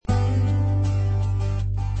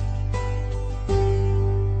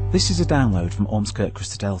This is a download from Ormskirk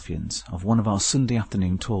Christadelphians of one of our Sunday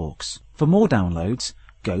afternoon talks. For more downloads,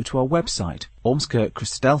 go to our website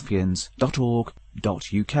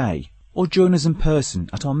ormskirkchristadelphians.org.uk or join us in person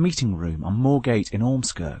at our meeting room on Moorgate in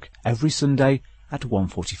Ormskirk every Sunday at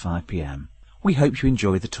 1:45 p.m. We hope you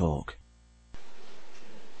enjoy the talk.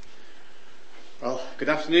 Well, good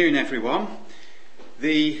afternoon everyone.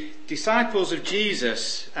 The disciples of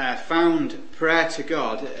Jesus found prayer to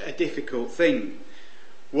God a difficult thing.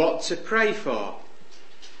 What to pray for?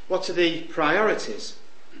 What are the priorities?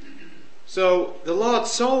 So the Lord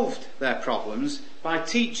solved their problems by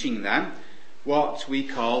teaching them what we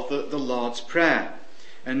call the Lord's Prayer.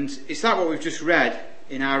 And is that what we've just read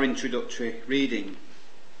in our introductory reading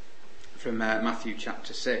from Matthew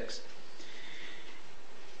chapter 6?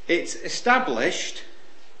 It established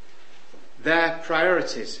their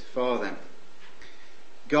priorities for them.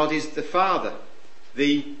 God is the Father,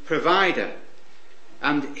 the provider,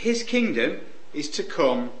 and his kingdom is to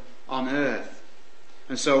come on earth.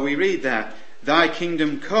 And so we read there, "Thy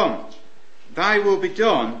kingdom come, thy will be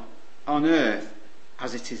done on earth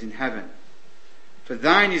as it is in heaven. For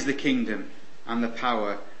thine is the kingdom and the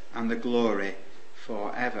power and the glory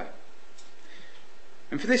forever."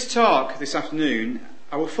 And for this talk this afternoon,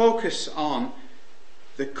 I will focus on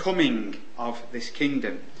the coming of this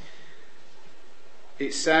kingdom.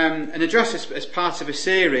 It's an address as part of a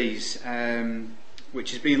series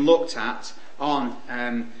which has been looked at on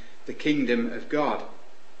the kingdom of God.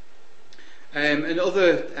 And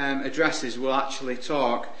other addresses will actually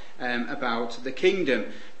talk about the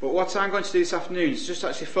kingdom. But what I'm going to do this afternoon is just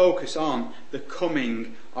actually focus on the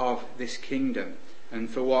coming of this kingdom and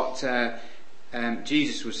for what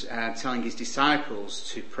Jesus was telling his disciples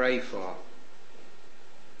to pray for.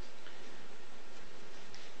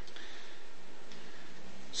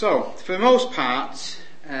 So, for the most part,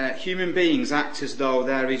 human beings act as though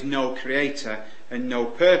there is no creator and no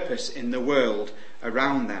purpose in the world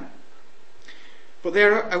around them. But they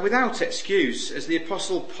are without excuse, as the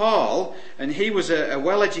Apostle Paul, and he was a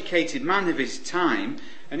well-educated man of his time,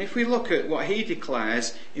 and if we look at what he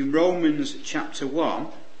declares in Romans chapter 1,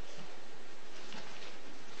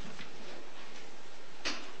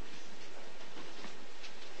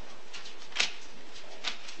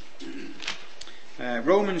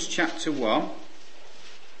 Romans chapter 1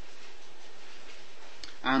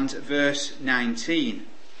 and verse 19.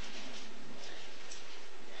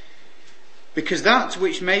 "Because that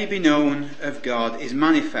which may be known of God is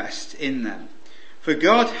manifest in them, for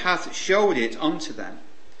God hath showed it unto them.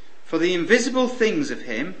 For the invisible things of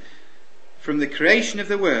him from the creation of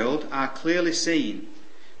the world are clearly seen,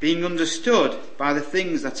 being understood by the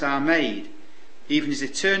things that are made, even his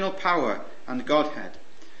eternal power and Godhead,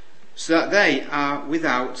 so that they are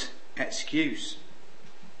without excuse."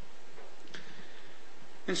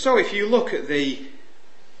 And so if you look at the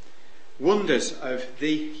wonders of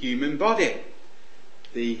the human body,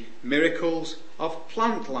 the miracles of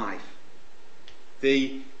plant life,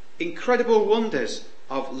 the incredible wonders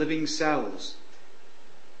of living cells,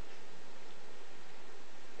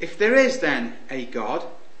 if there is then a God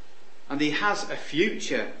and he has a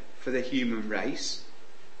future for the human race,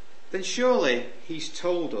 then surely he's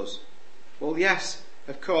told us. Well, yes,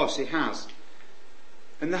 of course he has.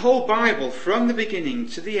 And the whole Bible, from the beginning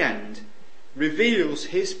to the end, reveals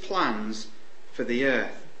his plans for the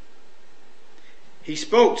earth. He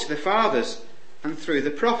spoke to the fathers and through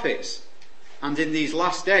the prophets, and in these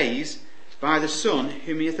last days by the Son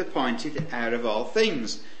whom he hath appointed heir of all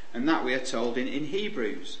things, and that we are told in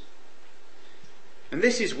Hebrews. And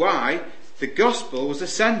this is why the gospel was the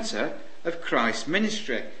centre of Christ's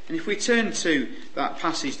ministry. And if we turn to that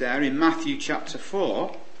passage there in Matthew chapter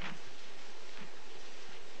 4,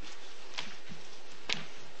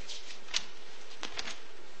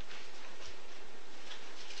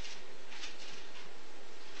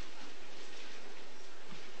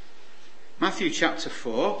 Matthew chapter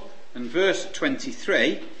 4 and verse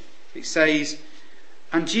 23, it says,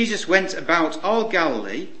 "And Jesus went about all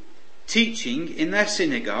Galilee, teaching in their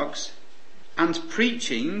synagogues and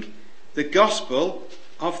preaching the gospel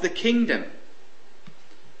of the kingdom."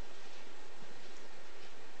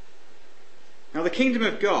 Now the kingdom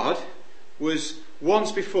of God was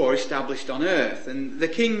once before established on earth, and the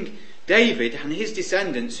King David and his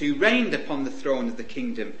descendants who reigned upon the throne of the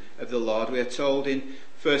kingdom of the Lord, we are told in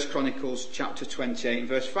 1 Chronicles chapter 28 and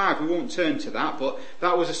verse 5. We won't turn to that, but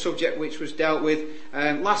that was a subject which was dealt with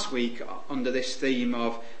last week under this theme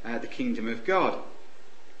of the kingdom of God.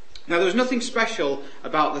 Now there was nothing special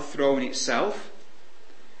about the throne itself.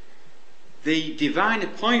 The divine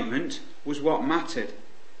appointment was what mattered.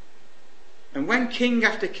 And when king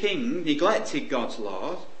after king neglected God's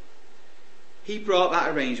laws, he brought that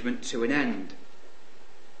arrangement to an end.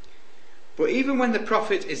 But even when the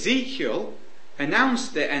prophet Ezekiel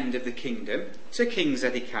announced the end of the kingdom to King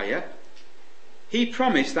Zedekiah, he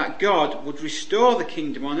promised that God would restore the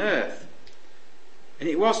kingdom on earth, and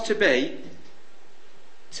it was to be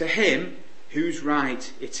to him whose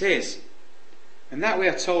right it is. And that we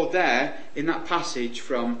are told there in that passage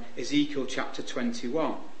from Ezekiel chapter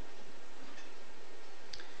 21.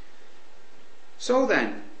 So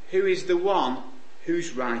then, who is the one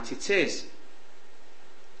whose right it is?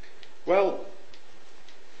 Well,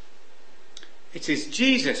 it is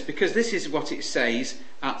Jesus, because this is what it says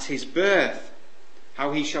at his birth.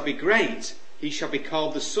 How he shall be great, he shall be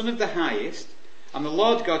called the Son of the Highest, and the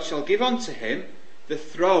Lord God shall give unto him the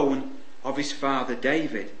throne of his father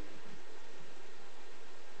David.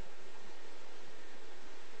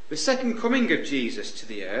 The second coming of Jesus to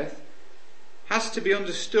the earth has to be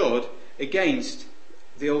understood against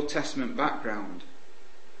the Old Testament background.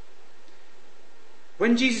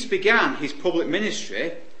 When Jesus began his public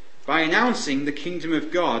ministry by announcing the kingdom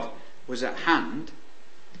of God was at hand,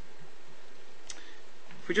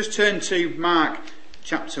 if we just turn to Mark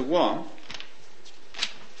chapter 1,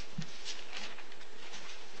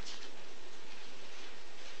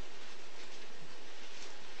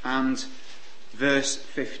 and verse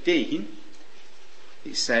 15,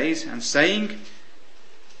 it says, and saying,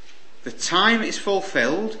 the time is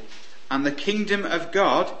fulfilled, and the kingdom of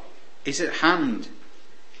God is at hand.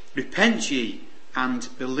 Repent ye, and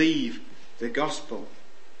believe the gospel.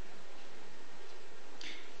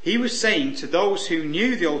 He was saying to those who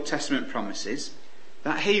knew the Old Testament promises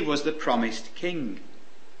that he was the promised king.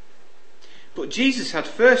 But Jesus had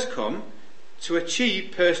first come to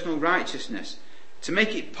achieve personal righteousness, to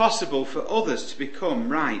make it possible for others to become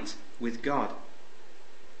right with God.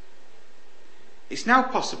 It's now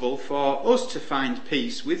possible for us to find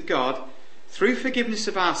peace with God through forgiveness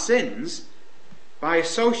of our sins by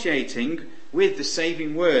associating with the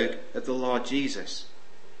saving work of the Lord Jesus.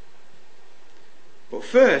 But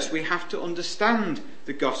first we have to understand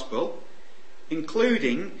the gospel,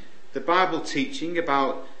 including the Bible teaching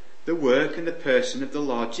about the work and the person of the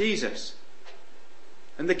Lord Jesus,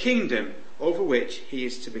 and the kingdom over which he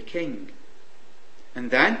is to be king.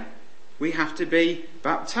 And then we have to be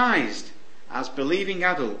baptized as believing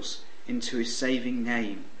adults into his saving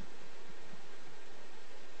name.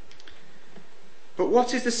 But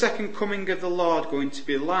what is the second coming of the Lord going to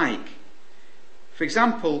be like? For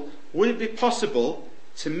example, would it be possible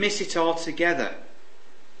to miss it altogether,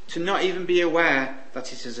 to not even be aware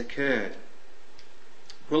that it has occurred?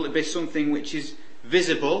 Will it be something which is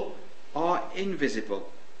visible or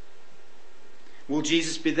invisible? Will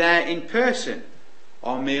Jesus be there in person,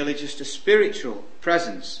 or merely just a spiritual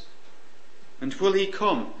presence? And will he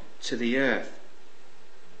come to the earth?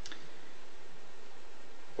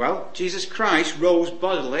 Well, Jesus Christ rose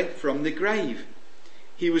bodily from the grave.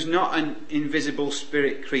 He was not an invisible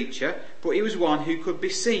spirit creature, but he was one who could be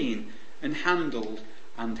seen and handled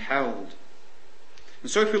and held.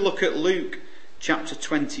 And so if we look at Luke chapter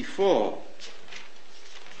 24,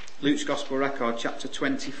 Luke's Gospel record, chapter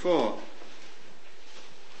 24,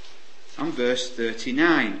 and verse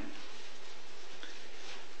 39.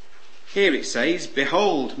 Here it says,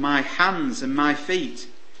 behold my hands and my feet,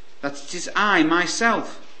 that it is I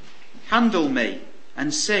myself. Handle me,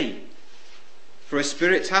 and see. For a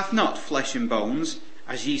spirit hath not flesh and bones,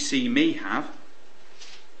 as ye see me have.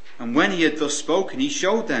 And when he had thus spoken, he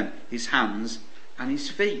showed them his hands and his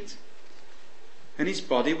feet. And his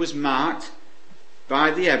body was marked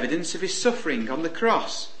by the evidence of his suffering on the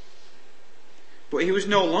cross. But he was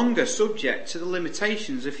no longer subject to the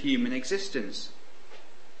limitations of human existence.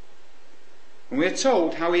 And we are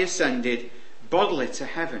told how he ascended bodily to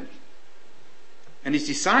heaven. And his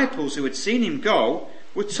disciples who had seen him go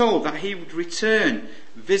were told that he would return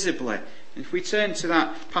visibly. And if we turn to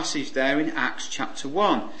that passage there in Acts chapter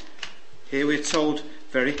 1, here we're told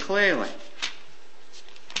very clearly.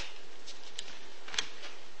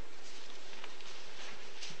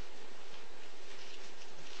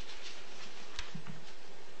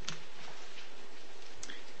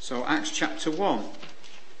 So Acts chapter 1.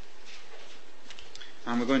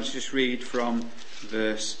 And we're going to just read from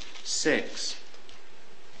verse 6.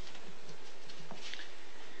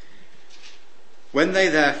 When they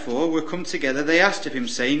therefore were come together, they asked of him,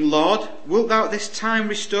 saying, Lord, wilt thou at this time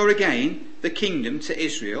restore again the kingdom to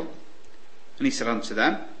Israel? And he said unto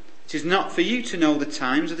them, It is not for you to know the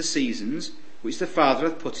times or the seasons which the Father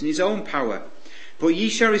hath put in his own power, but ye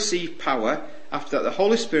shall receive power after that the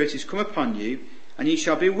Holy Spirit is come upon you, and ye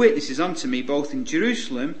shall be witnesses unto me both in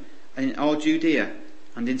Jerusalem and in all Judea,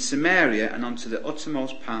 and in Samaria, and unto the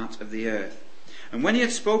uttermost part of the earth. And when he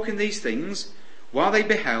had spoken these things, while they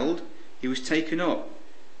beheld, he was taken up,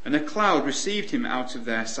 and a cloud received him out of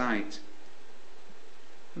their sight.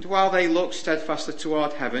 And while they looked steadfastly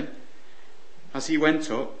toward heaven, as he went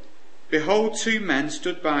up, behold, 2 men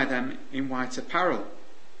stood by them in white apparel,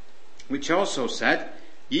 which also said,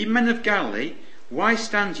 Ye men of Galilee, why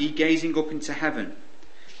stand ye gazing up into heaven?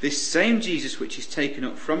 This same Jesus which is taken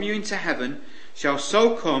up from you into heaven shall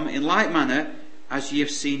so come in like manner as ye have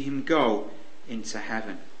seen him go into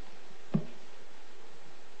heaven.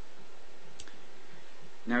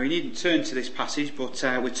 Now we needn't turn to this passage, but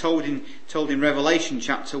we're told in Revelation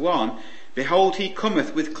chapter 1, Behold, he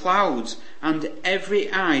cometh with clouds, and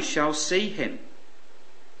every eye shall see him.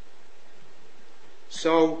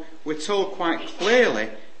 So we're told quite clearly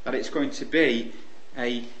that it's going to be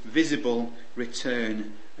a visible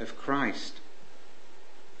return of Christ.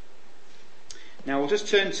 Now we'll just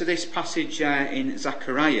turn to this passage in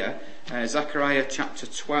Zechariah, Zechariah chapter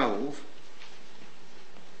 12.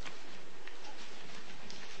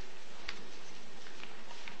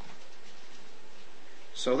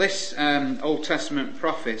 So this Old Testament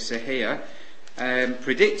prophecy here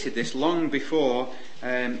predicted this long before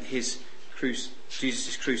Jesus'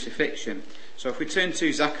 crucifixion. So if we turn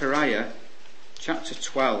to Zechariah chapter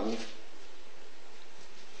 12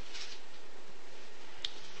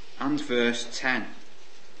 and verse 10.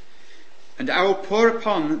 And I will pour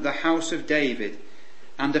upon the house of David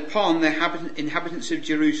and upon the inhabitants of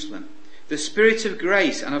Jerusalem the spirit of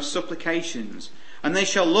grace and of supplications, and they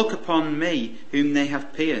shall look upon me whom they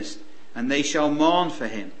have pierced, and they shall mourn for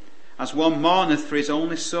him, as one mourneth for his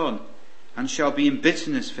only son, and shall be in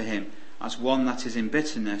bitterness for him, as one that is in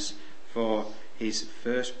bitterness for his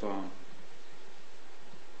firstborn.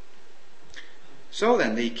 So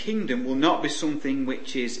then, the kingdom will not be something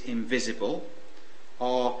which is invisible,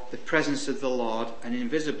 or the presence of the Lord an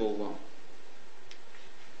invisible one.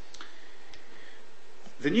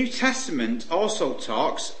 The New Testament also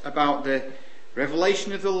talks about the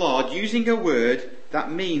revelation of the Lord using a word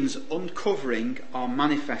that means uncovering or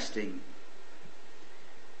manifesting.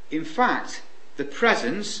 In fact, the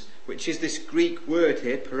presence, which is this Greek word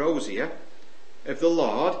here, parousia, of the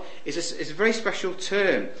Lord, is a very special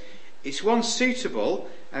term. It's one suitable,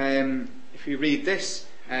 if you read this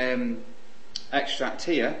extract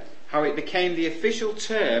here, how it became the official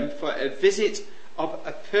term for a visit of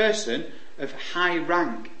a person of high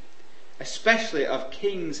rank, especially of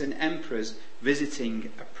kings and emperors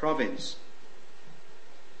visiting a province.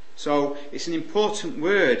 So it's an important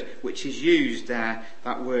word which is used there,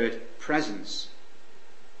 that word presence.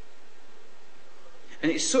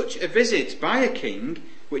 And it's such a visit by a king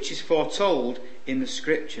which is foretold in the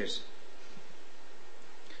scriptures.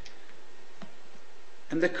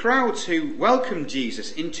 And the crowds who welcomed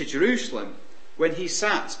Jesus into Jerusalem when he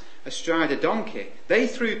sat astride a donkey, they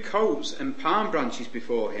threw coats and palm branches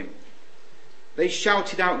before him. They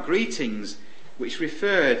shouted out greetings which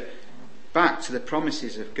referred back to the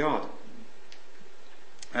promises of God.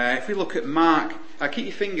 If we look at Mark, keep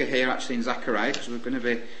your finger here actually in Zechariah, because we're going to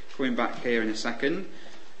be coming back here in a second.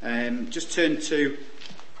 Just turn to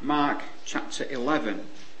Mark chapter 11.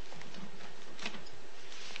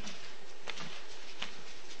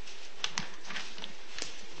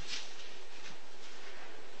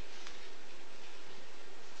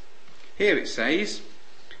 Here it says,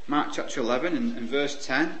 Mark chapter 11 and verse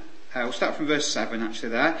 10, we'll start from verse 7 actually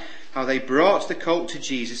there, how they brought the colt to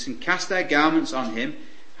Jesus and cast their garments on him,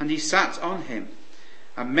 and he sat on him.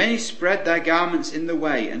 And many spread their garments in the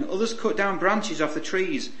way, and others cut down branches off the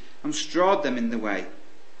trees and strawed them in the way.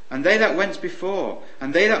 And they that went before,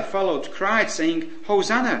 and they that followed, cried, saying,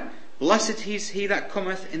 Hosanna! Blessed is he that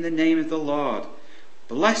cometh in the name of the Lord.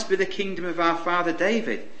 Blessed be the kingdom of our father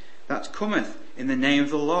David, that cometh in the name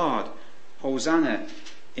of the Lord. Hosanna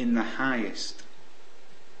in the highest.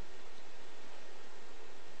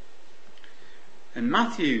 And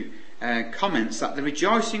Matthew comments that the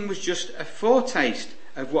rejoicing was just a foretaste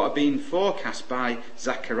of what had been forecast by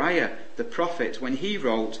Zechariah the prophet when he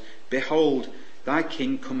wrote, Behold, thy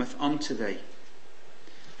king cometh unto thee.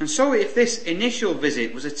 And so if this initial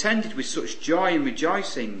visit was attended with such joy and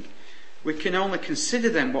rejoicing, we can only consider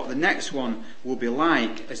then what the next one will be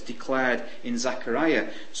like as declared in Zechariah.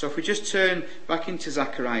 So if we just turn back into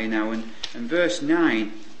Zechariah now and verse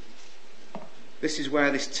 9, this is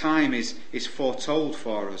where this time is foretold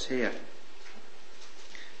for us here.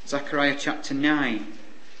 Zechariah chapter 9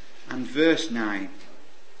 and verse 9.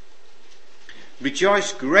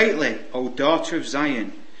 Rejoice greatly, O daughter of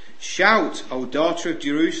Zion. Shout, O daughter of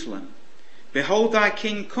Jerusalem. Behold, thy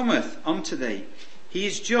king cometh unto thee. He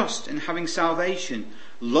is just and having salvation,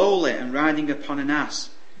 lowly and riding upon an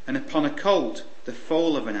ass, and upon a colt the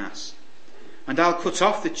foal of an ass. And I'll cut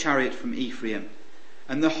off the chariot from Ephraim,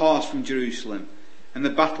 and the horse from Jerusalem, and the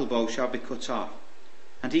battle bow shall be cut off.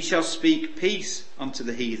 And he shall speak peace unto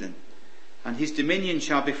the heathen, and his dominion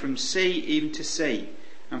shall be from sea even to sea,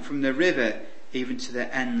 and from the river even to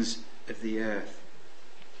the ends of the earth.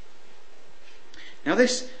 Now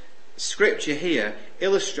this scripture here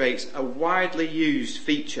illustrates a widely used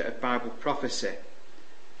feature of Bible prophecy,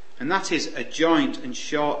 and that is a joint and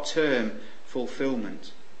short-term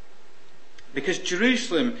fulfillment. Because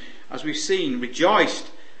Jerusalem, as we've seen, rejoiced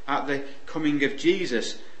at the coming of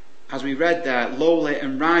Jesus, as we read there, lowly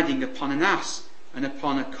and riding upon an ass, and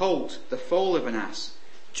upon a colt, the foal of an ass,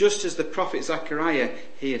 just as the prophet Zechariah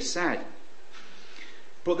here said.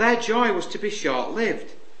 But their joy was to be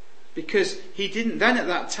short-lived, because he didn't then at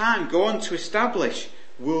that time go on to establish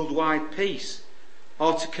worldwide peace,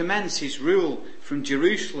 or to commence his rule from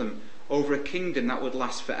Jerusalem over a kingdom that would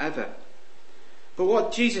last forever. But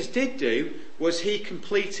what Jesus did do was he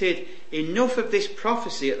completed enough of this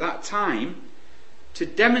prophecy at that time to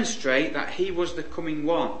demonstrate that he was the coming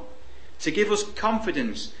one, to give us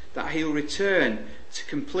confidence that he will return to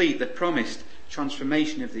complete the promised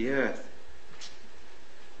transformation of the earth.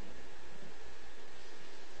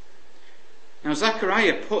 Now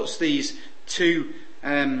Zechariah puts these two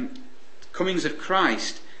comings of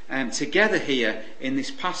Christ together here in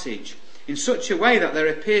this passage in such a way that there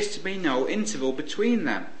appears to be no interval between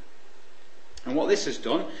them. And what this has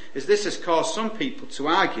done is this has caused some people to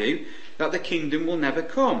argue that the kingdom will never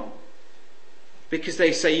come, because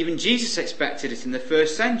they say even Jesus expected it in the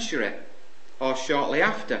first century or shortly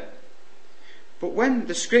after. But when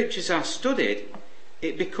the scriptures are studied,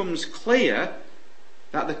 it becomes clear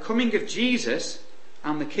that the coming of Jesus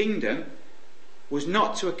and the kingdom was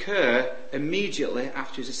not to occur immediately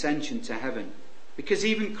after his ascension to heaven, because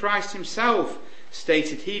even Christ himself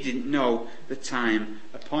stated he didn't know the time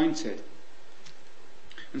appointed.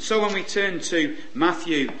 And so when we turn to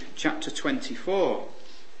Matthew chapter 24,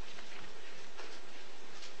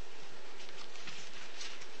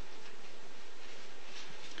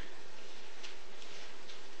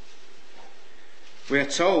 we are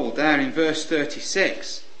told there in verse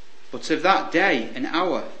 36, "But of that day and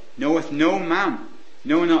hour knoweth no man,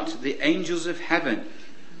 no not the angels of heaven,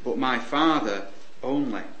 but my Father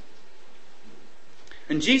only."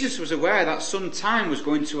 And Jesus was aware that some time was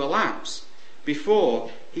going to elapse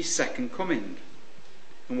before his second coming.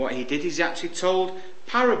 And what he did is he actually told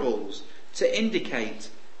parables to indicate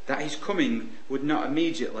that his coming would not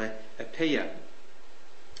immediately appear.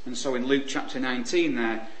 And so in Luke chapter 19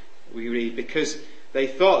 there we read, because they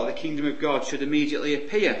thought that the kingdom of God should immediately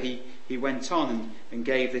appear, he went on and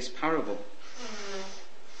gave this parable.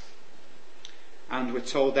 And we're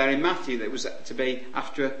told there in Matthew that it was to be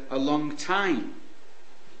after a long time.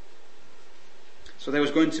 So there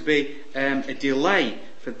was going to be a delay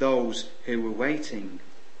for those who were waiting.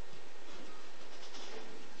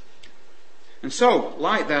 And so,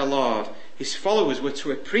 like their Lord, his followers were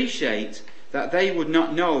to appreciate that they would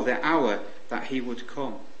not know the hour that he would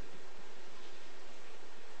come.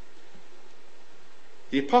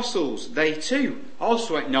 The apostles, they too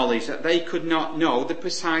also acknowledged that they could not know the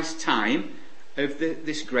precise time of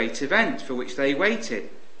this great event for which they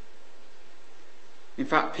waited. In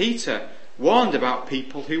fact, Peter warned about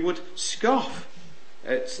people who would scoff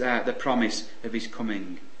at the promise of his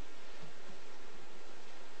coming.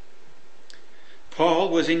 Paul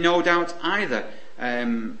was in no doubt either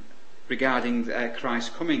regarding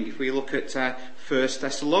Christ's coming. If we look at 1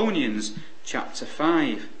 Thessalonians chapter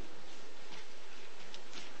 5.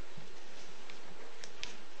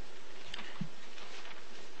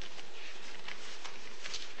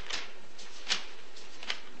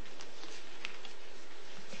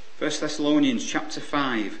 First Thessalonians chapter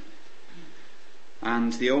 5,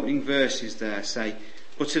 and the opening verses there say,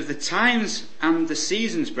 "But of the times and the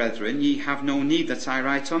seasons, brethren, ye have no need that I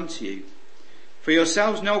write unto you. For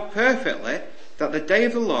yourselves know perfectly that the day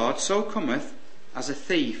of the Lord so cometh as a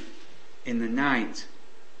thief in the night."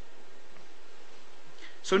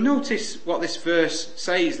 So notice what this verse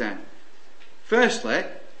says then. Firstly,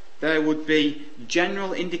 there would be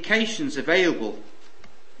general indications available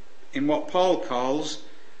in what Paul calls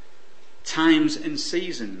times and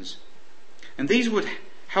seasons. And these would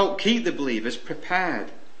help keep the believers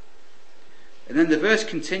prepared. And then the verse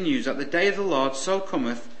continues, that the day of the Lord so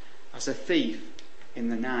cometh as a thief in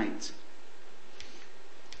the night.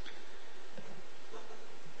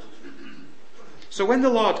 So when the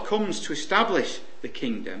Lord comes to establish the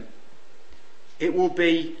kingdom, it will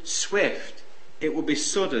be swift, it will be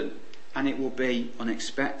sudden, and it will be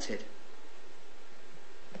unexpected.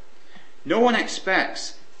 No one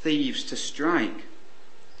expects thieves to strike.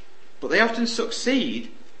 But they often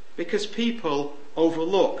succeed because people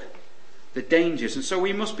overlook the dangers, and so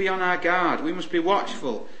we must be on our guard, we must be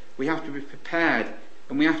watchful, we have to be prepared,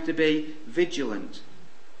 and we have to be vigilant.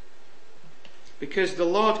 Because the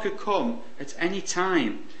Lord could come at any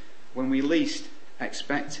time when we least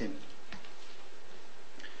expect him.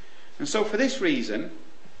 And so for this reason,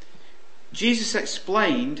 Jesus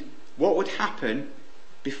explained what would happen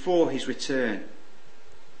before his return.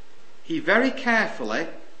 He very carefully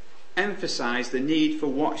emphasised the need for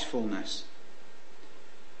watchfulness.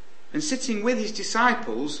 And sitting with his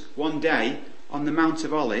disciples one day on the Mount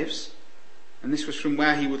of Olives, and this was from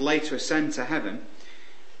where he would later ascend to heaven,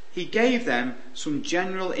 he gave them some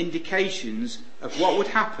general indications of what would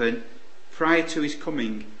happen prior to his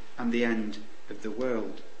coming and the end of the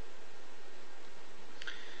world.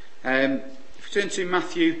 If we turn to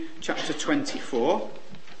Matthew chapter 24.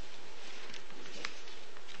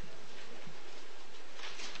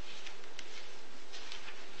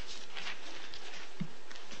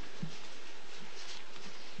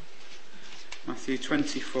 Matthew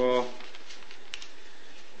 24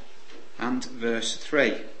 and verse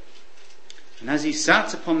 3. And as he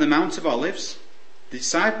sat upon the Mount of Olives, the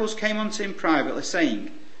disciples came unto him privately,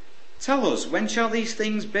 saying, Tell us, when shall these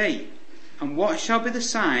things be? And what shall be the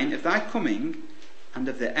sign of thy coming and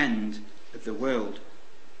of the end of the world?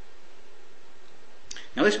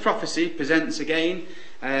 Now this prophecy presents again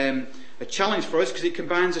a challenge for us, because it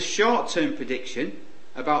combines a short-term prediction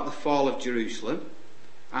about the fall of Jerusalem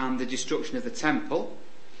and the destruction of the temple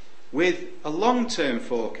with a long-term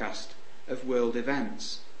forecast of world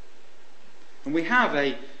events. And we have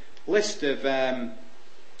a list of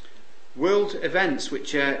world events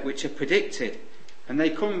which are predicted, and they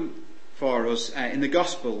come for us in the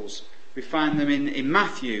Gospels. We find them in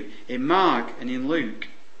Matthew, in Mark, and in Luke.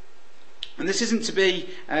 And this isn't to be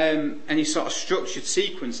any sort of structured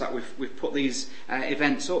sequence that we've put these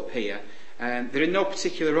events up here. They're in no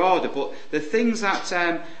particular order, but the things that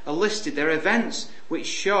are listed, they're events which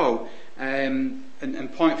show and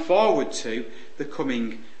point forward to the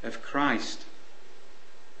coming of Christ.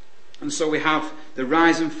 And so we have the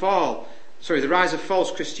rise of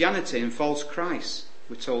false Christianity and false Christs,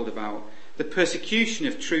 we're told about. The persecution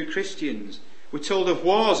of true Christians. We're told of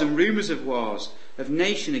wars and rumours of wars, of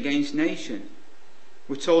nation against nation.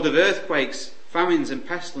 We're told of earthquakes, famines and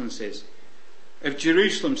pestilences, of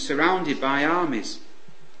Jerusalem surrounded by armies.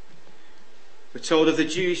 We're told of the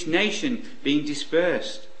Jewish nation being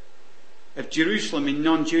dispersed, of Jerusalem in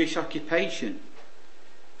non-Jewish occupation.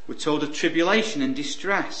 We're told of tribulation and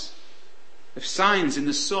distress, of signs in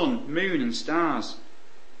the sun, moon and stars.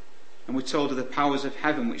 And we're told of the powers of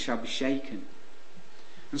heaven which shall be shaken.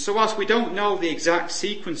 And so whilst we don't know the exact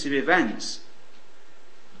sequence of events,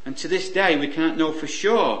 and to this day we cannot know for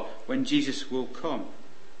sure when Jesus will come.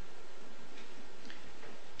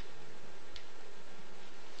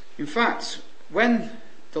 In fact, when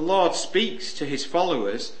the Lord speaks to his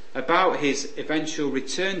followers about his eventual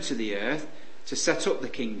return to the earth to set up the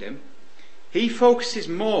kingdom, he focuses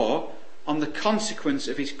more on the consequence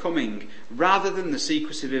of his coming rather than the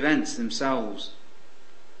sequence of events themselves.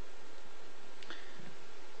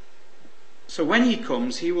 So when he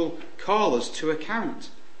comes, he will call us to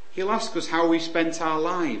account. He'll ask us how we spent our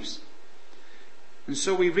lives. And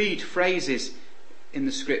so we read phrases in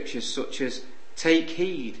the scriptures such as, take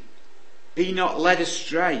heed, be not led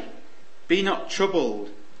astray, be not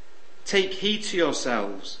troubled, take heed to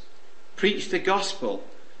yourselves, preach the gospel,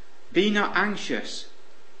 be not anxious,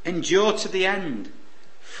 endure to the end,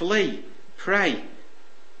 flee, pray,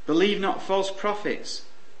 believe not false prophets,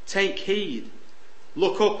 take heed,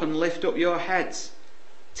 look up and lift up your heads,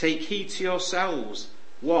 take heed to yourselves,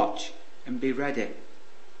 watch and be ready.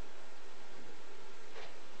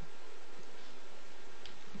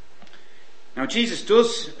 Now Jesus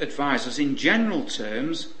does advise us in general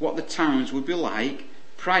terms what the times would be like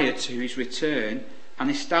prior to his return and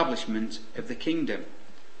establishment of the kingdom.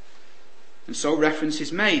 And so reference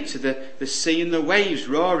is made to the sea and the waves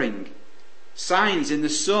roaring, signs in the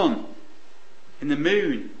sun, in the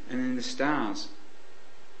moon and in the stars.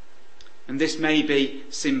 And this may be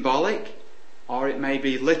symbolic, or it may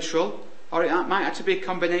be literal, or it might actually be a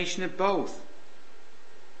combination of both.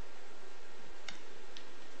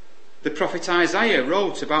 The prophet Isaiah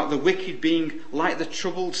wrote about the wicked being like the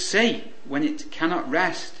troubled sea when it cannot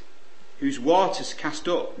rest, whose waters cast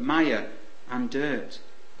up mire and dirt.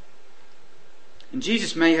 And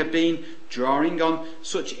Jesus may have been drawing on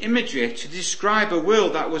such imagery to describe a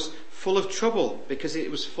world that was full of trouble because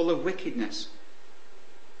it was full of wickedness.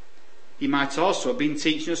 He might also have been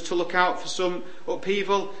teaching us to look out for some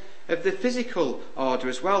upheaval of the physical order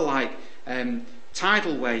as well, like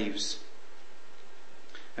tidal waves.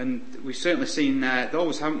 And we've certainly seen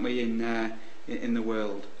those, haven't we, in the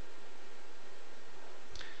world.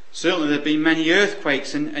 Certainly there have been many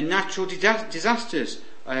earthquakes and natural disasters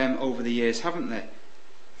over the years, haven't there,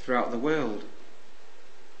 throughout the world.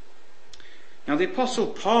 Now the Apostle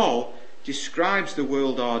Paul describes the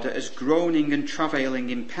world order as groaning and travailing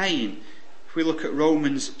in pain. If we look at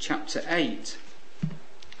Romans chapter 8.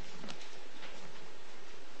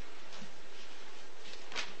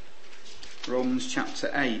 Romans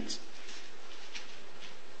chapter 8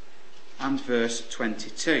 and verse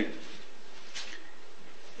 22.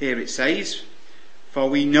 Here it says, "For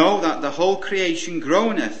we know that the whole creation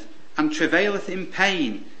groaneth and travaileth in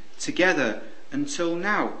pain together until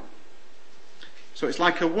now." So it's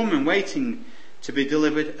like a woman waiting to be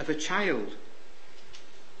delivered of a child.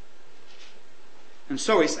 And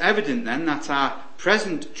so it's evident then that our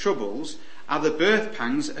present troubles are the birth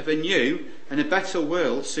pangs of a new and a better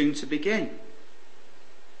world soon to begin.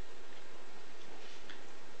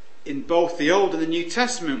 In both the Old and the New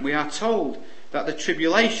Testament, we are told that the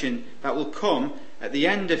tribulation that will come at the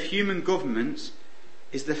end of human governments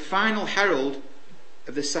is the final herald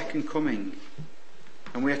of the second coming.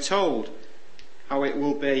 And we are told how it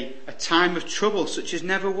will be a time of trouble such as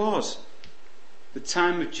never was. The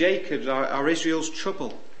time of Jacob's or Israel's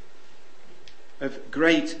trouble, of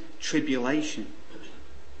great tribulation.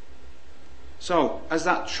 So, as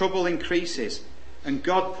that trouble increases and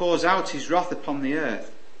God pours out his wrath upon the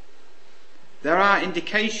earth, there are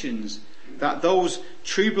indications that those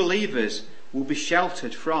true believers will be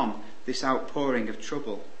sheltered from this outpouring of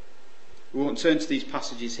trouble. We won't turn to these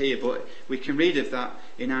passages here, but we can read of that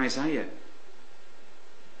in Isaiah.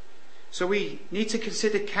 So we need to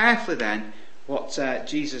consider carefully then what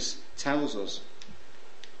Jesus tells us.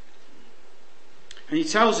 And he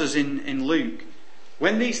tells us in Luke,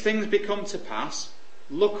 "When these things become to pass,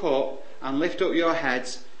 look up and lift up your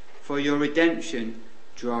heads, for your redemption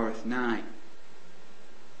draweth nigh."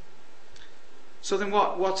 So then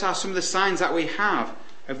what are some of the signs that we have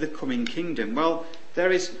of the coming kingdom? Well,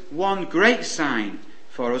 there is one great sign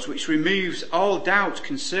for us which removes all doubt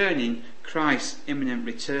concerning Christ's imminent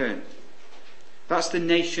return. That's the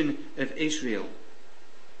nation of Israel.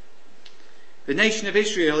 The nation of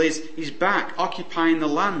Israel is back occupying the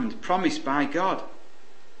land promised by God.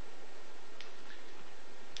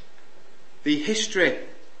 The history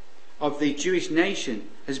of the Jewish nation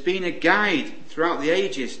has been a guide throughout the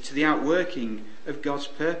ages to the outworking of God's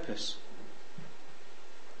purpose.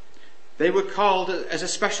 They were called as a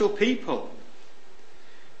special people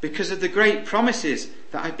because of the great promises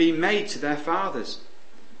that had been made to their fathers.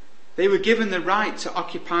 They were given the right to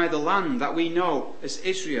occupy the land that we know as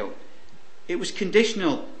Israel. It was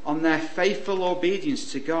conditional on their faithful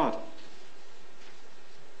obedience to God.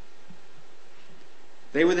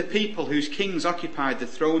 They were the people whose kings occupied the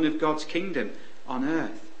throne of God's kingdom on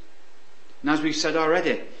earth. And as we've said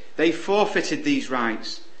already, they forfeited these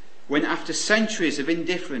rights when, after centuries of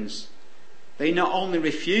indifference, they not only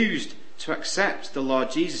refused to accept the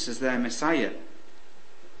Lord Jesus as their Messiah,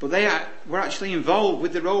 but they were actually involved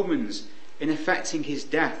with the Romans in effecting his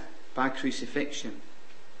death by crucifixion.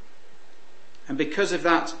 And because of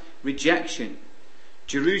that rejection,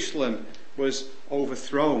 Jerusalem was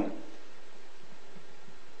overthrown.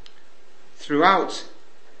 Throughout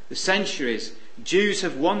the centuries, Jews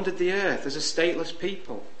have wandered the earth as a stateless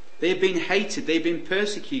people. They have been hated, they have been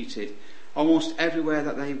persecuted almost everywhere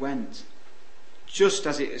that they went, just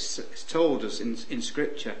as it is told us in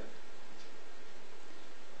Scripture.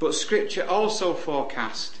 But Scripture also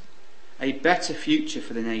forecast a better future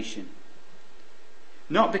for the nation.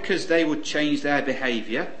 Not because they would change their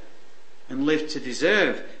behaviour and live to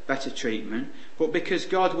deserve better treatment, but because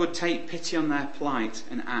God would take pity on their plight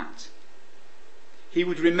and act. He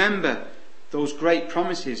would remember those great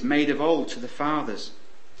promises made of old to the fathers.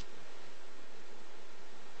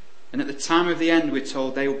 And at the time of the end, we're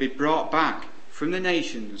told, they will be brought back from the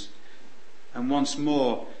nations and once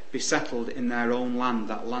more be settled in their own land,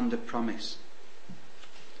 that land of promise.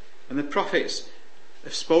 And the prophets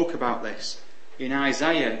have spoke about this in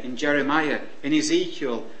Isaiah, in Jeremiah, in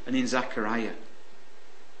Ezekiel and in Zechariah.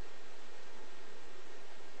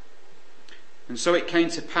 And so it came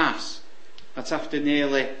to pass that after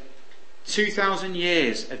nearly 2,000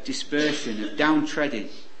 years of dispersion, of downtreading,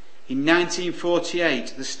 in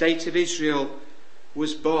 1948 the State of Israel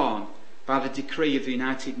was born by the decree of the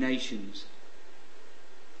United Nations.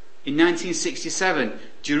 In 1967,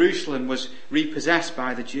 Jerusalem was repossessed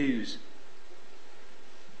by the Jews.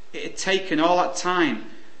 It had taken all that time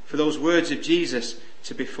for those words of Jesus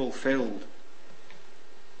to be fulfilled.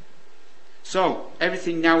 So,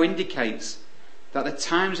 everything now indicates that the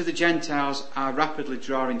times of the Gentiles are rapidly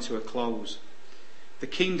drawing to a close. The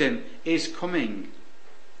kingdom is coming.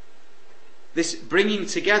 This bringing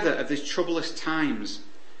together of these troublous times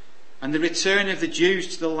and the return of the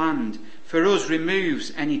Jews to the land for us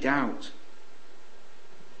removes any doubt.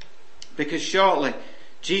 Because shortly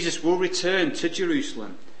Jesus will return to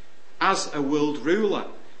Jerusalem as a world ruler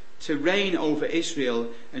to reign over Israel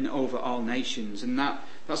and over all nations. And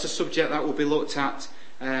that's a subject that will be looked at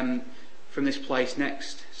from this place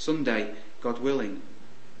next Sunday, God willing.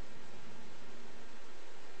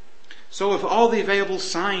 So of all the available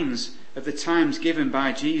signs of the times given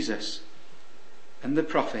by Jesus and the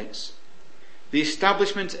prophets, the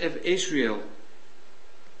establishment of Israel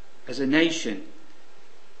as a nation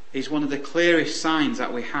is one of the clearest signs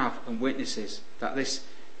that we have and witnesses that this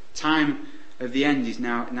time of the end is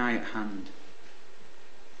now nigh at hand.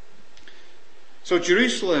 So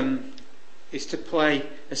Jerusalem is to play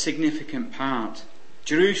a significant part.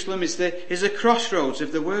 Jerusalem is the crossroads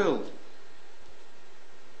of the world.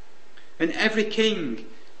 And every king,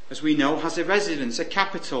 as we know, has a residence, a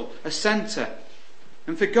capital, a centre.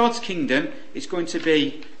 And for God's kingdom, it's going to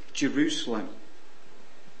be Jerusalem.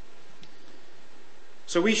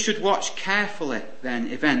 So we should watch carefully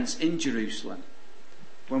then events in Jerusalem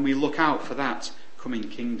when we look out for that coming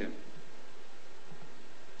kingdom.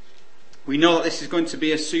 We know that this is going to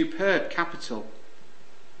be a superb capital.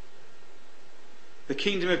 The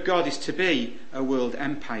kingdom of God is to be a world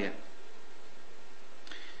empire.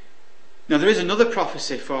 Now there is another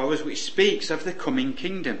prophecy for us which speaks of the coming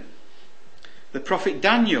kingdom. The prophet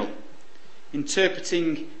Daniel,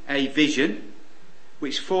 interpreting a vision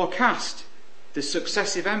which forecast the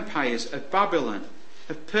successive empires of Babylon,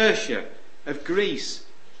 of Persia, of Greece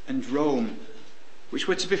and Rome, which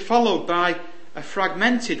were to be followed by a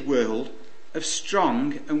fragmented world of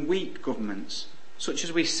strong and weak governments, such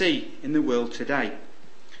as we see in the world today.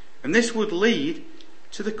 And this would lead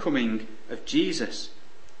to the coming of Jesus,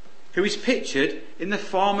 who is pictured in the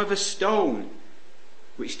form of a stone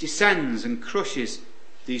which descends and crushes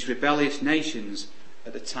these rebellious nations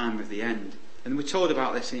at the time of the end. And we're told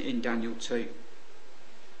about this in Daniel 2.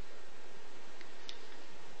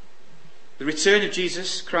 The return of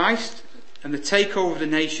Jesus Christ and the takeover of the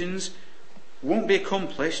nations won't be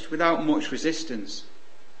accomplished without much resistance.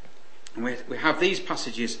 And we have these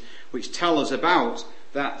passages which tell us about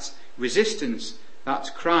that resistance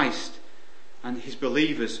that Christ and his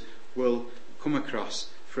believers will come across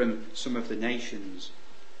from some of the nations.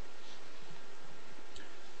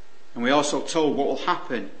 And we're also told what will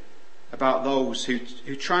happen about those who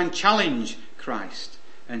try and challenge Christ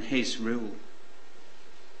and his rule.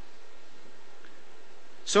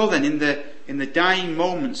 So then, in the dying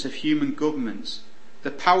moments of human governments,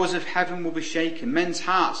 the powers of heaven will be shaken. Men's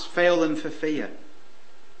hearts fail them for fear.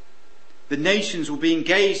 The nations will be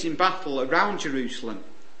engaged in battle around Jerusalem.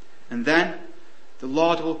 And then the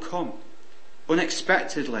Lord will come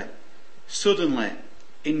unexpectedly, suddenly,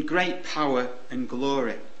 in great power and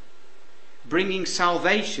glory, bringing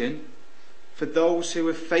salvation for those who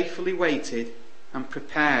have faithfully waited and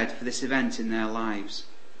prepared for this event in their lives.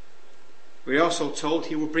 We're also told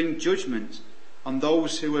he will bring judgment on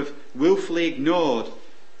those who have willfully ignored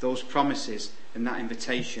those promises and that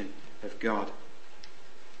invitation of God.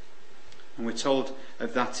 And we're told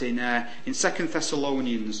of that in 2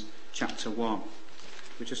 Thessalonians chapter 1.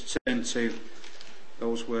 We just turn to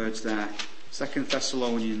those words there. 2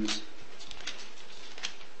 Thessalonians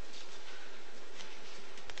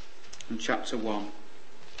in chapter 1.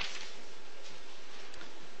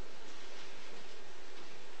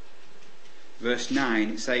 Verse 9,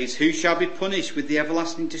 it says, "Who shall be punished with the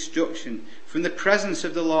everlasting destruction from the presence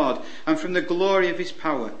of the Lord and from the glory of his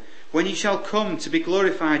power, when he shall come to be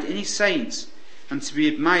glorified in his saints and to be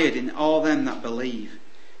admired in all them that believe,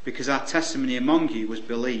 because our testimony among you was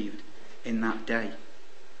believed in that day."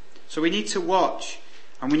 So we need to watch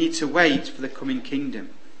and we need to wait for the coming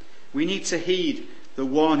kingdom. We need to heed the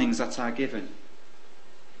warnings that are given,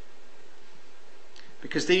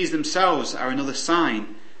 because these themselves are another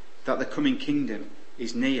sign that the coming kingdom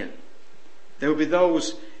is near. There will be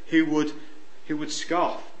those who would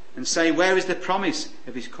scoff and say, where is the promise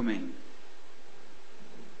of his coming?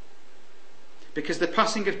 Because the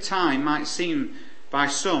passing of time might seem by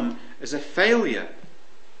some as a failure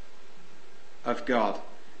of God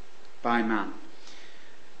by man.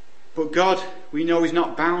 But God, we know, is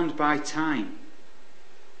not bound by time.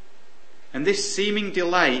 And this seeming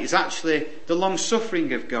delay is actually the long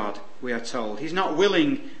suffering of God, we are told. He's not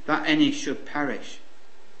willing that any should perish.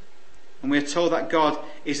 And we are told that God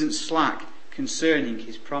isn't slack concerning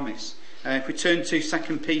his promise. If we turn to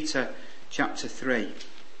 2 Peter chapter 3.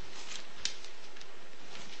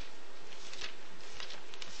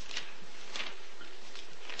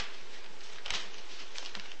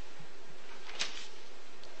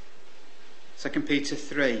 Second Peter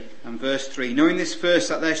 3 and verse 3. Knowing this first,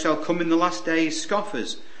 that there shall come in the last days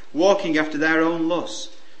scoffers, walking after their own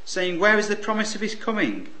lusts, saying, where is the promise of his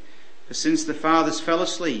coming? For since the fathers fell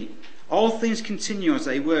asleep, all things continue as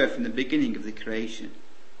they were from the beginning of the creation.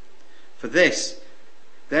 For this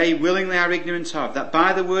they willingly are ignorant of, that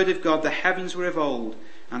by the word of God the heavens were of old,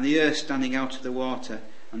 and the earth standing out of the water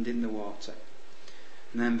and in the water.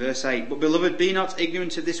 And then verse 8. But beloved, be not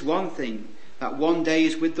ignorant of this one thing, that one day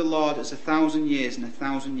is with the Lord as 1,000 years, and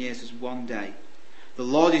 1,000 years as one day. The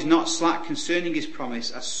Lord is not slack concerning his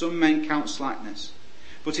promise, as some men count slackness,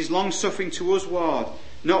 but is long-suffering toward,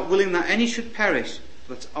 not willing that any should perish,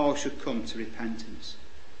 but that all should come to repentance.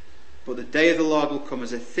 But the day of the Lord will come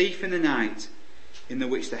as a thief in the night, in the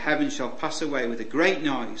which the heavens shall pass away with a great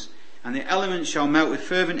noise, and the elements shall melt with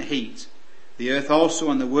fervent heat. The earth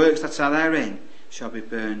also and the works that are therein shall be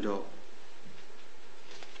burned up.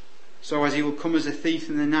 So as he will come as a thief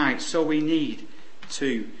in the night, so we need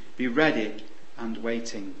to be ready and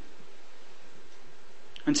waiting.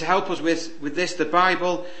 And to help us with this, the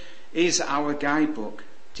Bible is our guidebook.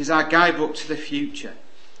 It is our guidebook to the future,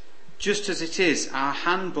 just as it is our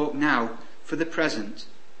handbook now for the present,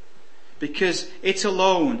 because it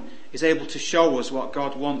alone is able to show us what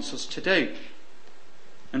God wants us to do.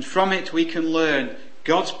 And from it we can learn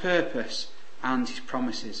God's purpose and his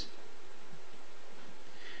promises.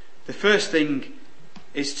 The first thing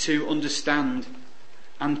is to understand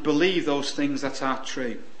and believe those things that are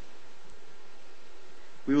true.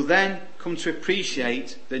 We will then come to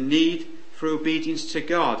appreciate the need for obedience to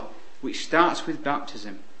God, which starts with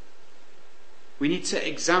baptism. We need to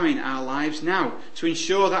examine our lives now to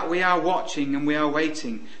ensure that we are watching and we are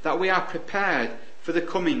waiting, that we are prepared for the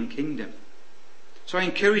coming kingdom. So I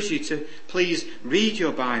encourage you to please read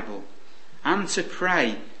your Bible and to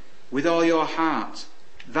pray with all your heart.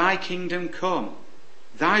 Thy kingdom come,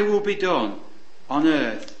 thy will be done on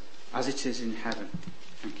earth as it is in heaven.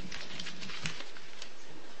 Thank you.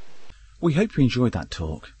 We hope you enjoyed that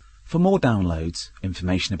talk. For more downloads,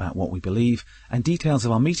 information about what we believe, and details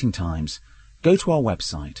of our meeting times, go to our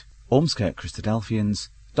website,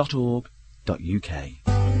 ormskirkchristadelphians.org.uk.